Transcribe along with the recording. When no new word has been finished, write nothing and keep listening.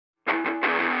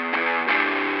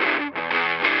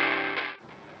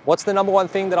What's the number one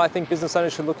thing that I think business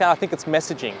owners should look at? I think it's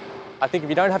messaging. I think if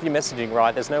you don't have your messaging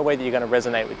right, there's no way that you're going to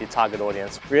resonate with your target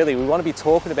audience. Really, we want to be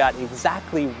talking about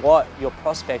exactly what your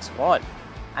prospects want.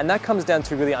 And that comes down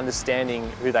to really understanding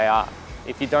who they are.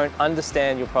 If you don't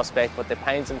understand your prospect, what their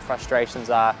pains and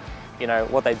frustrations are,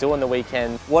 what they do on the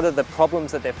weekend, what are the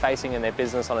problems that they're facing in their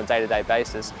business on a day-to-day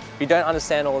basis. If you don't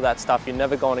understand all of that stuff, you're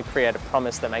never going to create a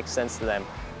promise that makes sense to them.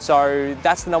 So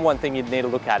that's the number one thing you'd need to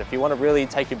look at. If you want to really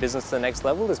take your business to the next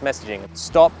level, is messaging.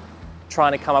 Stop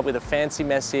trying to come up with a fancy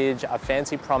message, a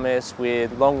fancy promise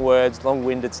with long words,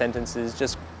 long-winded sentences.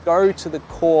 Just go to the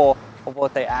core of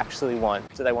what they actually want.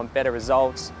 Do they want better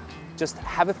results? Just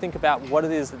have a think about what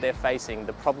it is that they're facing,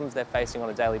 the problems they're facing on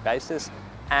a daily basis,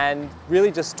 and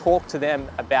really just talk to them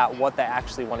about what they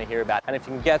actually want to hear about. And if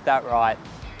you can get that right,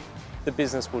 the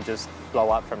business will just blow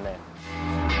up from there.